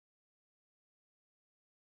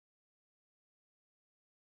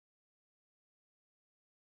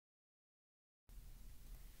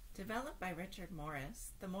Developed by Richard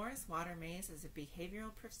Morris, the Morris Water Maze is a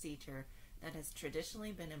behavioral procedure that has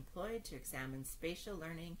traditionally been employed to examine spatial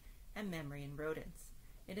learning and memory in rodents.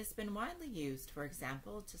 It has been widely used, for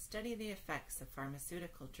example, to study the effects of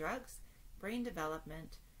pharmaceutical drugs, brain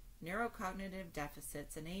development, neurocognitive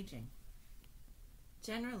deficits, and aging.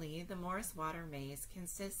 Generally, the Morris Water Maze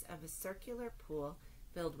consists of a circular pool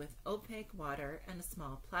filled with opaque water and a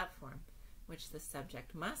small platform, which the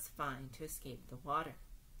subject must find to escape the water.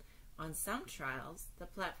 On some trials, the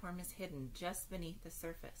platform is hidden just beneath the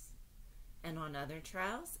surface, and on other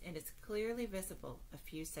trials, it is clearly visible a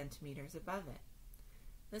few centimeters above it.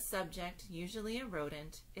 The subject, usually a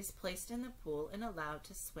rodent, is placed in the pool and allowed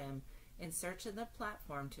to swim in search of the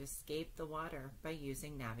platform to escape the water by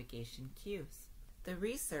using navigation cues. The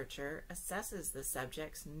researcher assesses the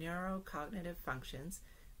subject's neurocognitive functions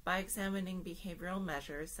by examining behavioral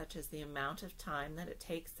measures such as the amount of time that it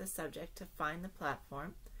takes the subject to find the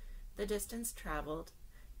platform, the distance traveled,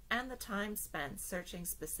 and the time spent searching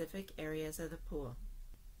specific areas of the pool.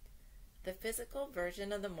 The physical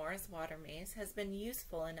version of the Morris Water Maze has been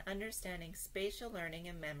useful in understanding spatial learning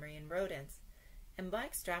and memory in rodents, and by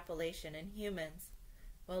extrapolation in humans.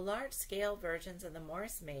 While large-scale versions of the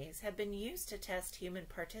Morris Maze have been used to test human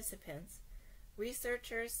participants,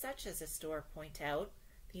 researchers such as Astor point out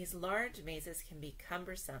these large mazes can be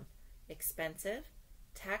cumbersome, expensive,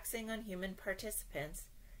 taxing on human participants,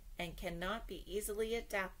 and cannot be easily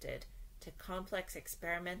adapted to complex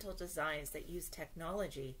experimental designs that use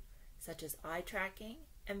technology such as eye tracking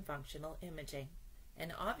and functional imaging.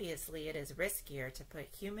 And obviously it is riskier to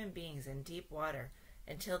put human beings in deep water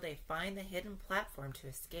until they find the hidden platform to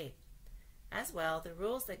escape. As well, the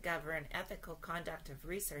rules that govern ethical conduct of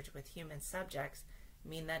research with human subjects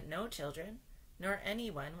mean that no children, nor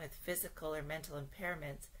anyone with physical or mental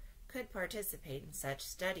impairments, could participate in such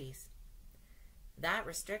studies. That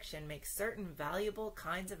restriction makes certain valuable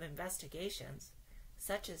kinds of investigations,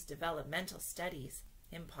 such as developmental studies,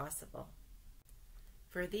 impossible.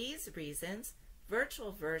 For these reasons,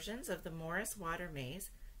 virtual versions of the Morris Water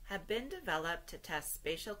Maze have been developed to test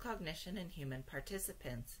spatial cognition in human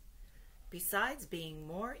participants. Besides being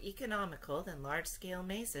more economical than large-scale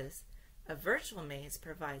mazes, a virtual maze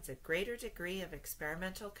provides a greater degree of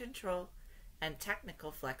experimental control and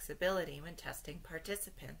technical flexibility when testing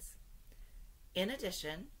participants. In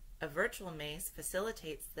addition, a virtual maze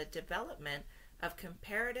facilitates the development of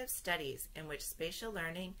comparative studies in which spatial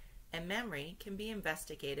learning and memory can be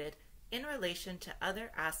investigated in relation to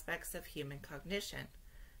other aspects of human cognition,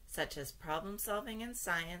 such as problem solving in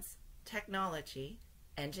science, technology,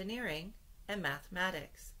 engineering, and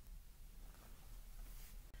mathematics.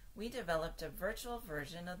 We developed a virtual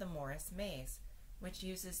version of the Morris Maze, which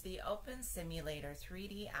uses the Open Simulator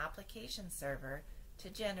 3D application server to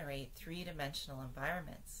generate three-dimensional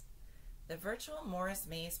environments. The virtual Morris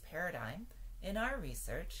Maze paradigm in our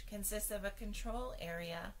research consists of a control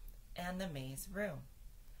area and the maze room.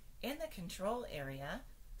 In the control area,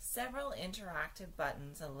 several interactive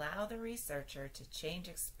buttons allow the researcher to change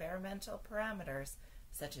experimental parameters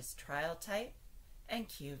such as trial type and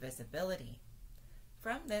cue visibility.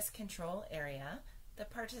 From this control area, the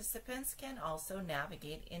participants can also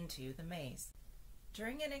navigate into the maze.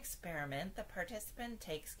 During an experiment, the participant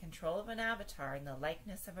takes control of an avatar in the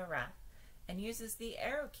likeness of a rat and uses the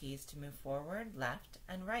arrow keys to move forward, left,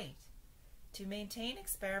 and right. To maintain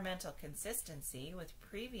experimental consistency with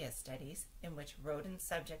previous studies in which rodent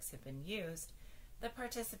subjects have been used, the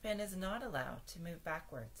participant is not allowed to move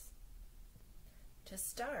backwards. To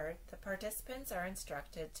start, the participants are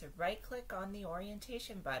instructed to right-click on the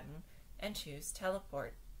orientation button and choose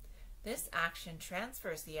Teleport. This action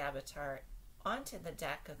transfers the avatar onto the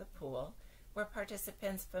deck of the pool, where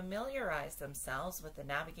participants familiarize themselves with the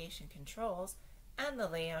navigation controls and the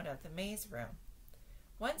layout of the maze room.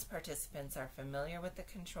 Once participants are familiar with the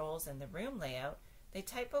controls and the room layout, they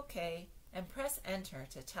type OK and press Enter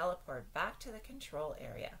to teleport back to the control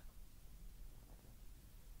area.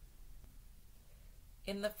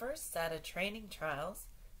 In the first set of training trials,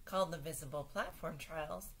 called the Visible Platform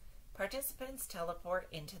Trials, participants teleport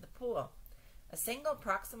into the pool. A single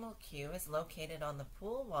proximal cue is located on the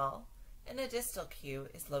pool wall, and a distal cue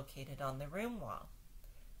is located on the room wall.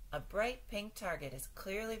 A bright pink target is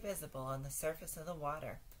clearly visible on the surface of the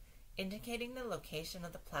water, indicating the location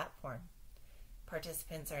of the platform.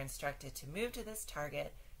 Participants are instructed to move to this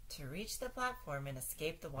target to reach the platform and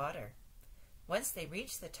escape the water. Once they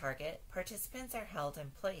reach the target, participants are held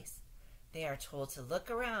in place. They are told to look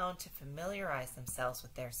around to familiarize themselves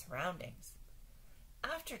with their surroundings.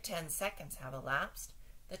 After 10 seconds have elapsed,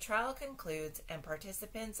 the trial concludes and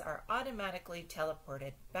participants are automatically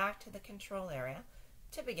teleported back to the control area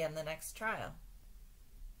to begin the next trial.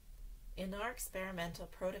 In our experimental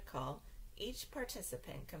protocol, each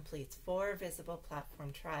participant completes 4 visible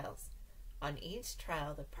platform trials. On each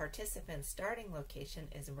trial, the participant's starting location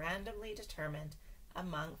is randomly determined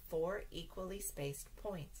among 4 equally spaced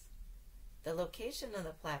points. The location of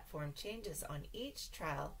the platform changes on each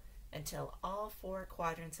trial until all 4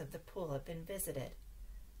 quadrants of the pool have been visited.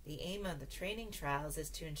 The aim of the training trials is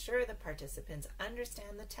to ensure the participants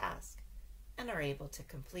understand the task and are able to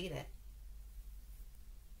complete it.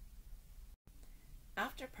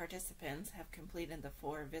 After participants have completed the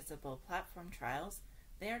 4 visible platform trials,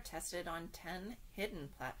 they are tested on 10 hidden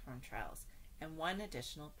platform trials and 1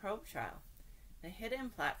 additional probe trial. The hidden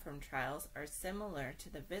platform trials are similar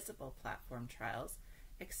to the visible platform trials,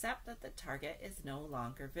 except that the target is no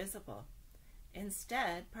longer visible.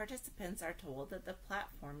 Instead, participants are told that the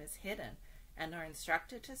platform is hidden and are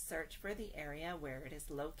instructed to search for the area where it is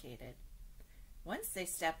located. Once they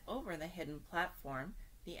step over the hidden platform,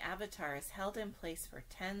 the avatar is held in place for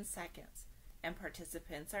 10 seconds, and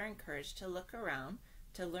participants are encouraged to look around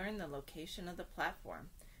to learn the location of the platform,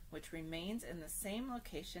 which remains in the same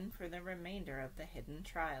location for the remainder of the hidden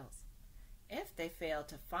trials. If they fail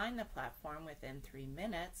to find the platform within 3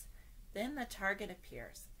 minutes, then the target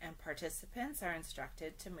appears and participants are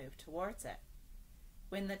instructed to move towards it.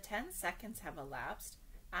 When the 10 seconds have elapsed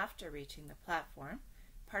after reaching the platform,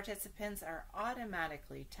 participants are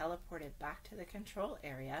automatically teleported back to the control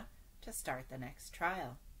area to start the next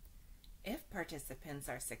trial. If participants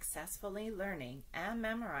are successfully learning and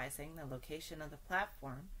memorizing the location of the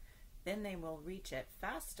platform, then they will reach it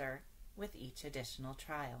faster with each additional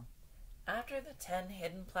trial. After the 10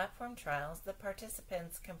 hidden platform trials, the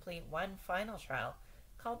participants complete 1 final trial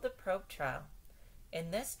called the probe trial.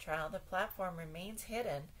 In this trial, the platform remains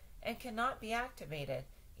hidden and cannot be activated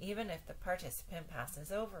even if the participant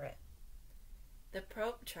passes over it. The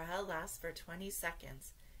probe trial lasts for 20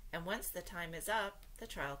 seconds, and once the time is up, the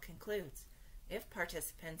trial concludes. If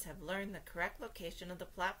participants have learned the correct location of the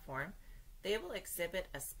platform, they will exhibit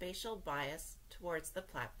a spatial bias towards the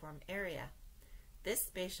platform area. This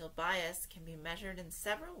spatial bias can be measured in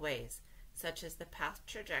several ways, such as the path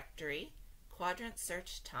trajectory, quadrant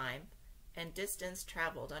search time, and distance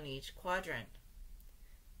traveled on each quadrant.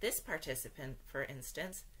 This participant, for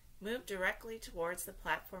instance, moved directly towards the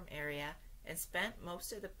platform area and spent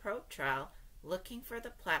most of the probe trial looking for the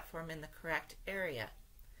platform in the correct area.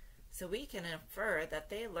 So we can infer that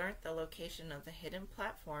they learned the location of the hidden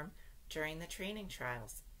platform during the training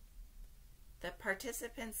trials. The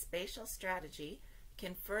participant's spatial strategy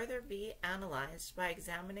can further be analyzed by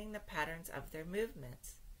examining the patterns of their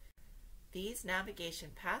movements. These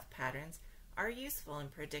navigation path patterns are useful in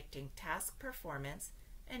predicting task performance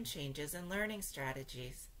and changes in learning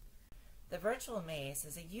strategies. The virtual maze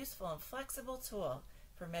is a useful and flexible tool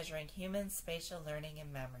for measuring human spatial learning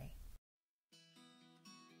and memory.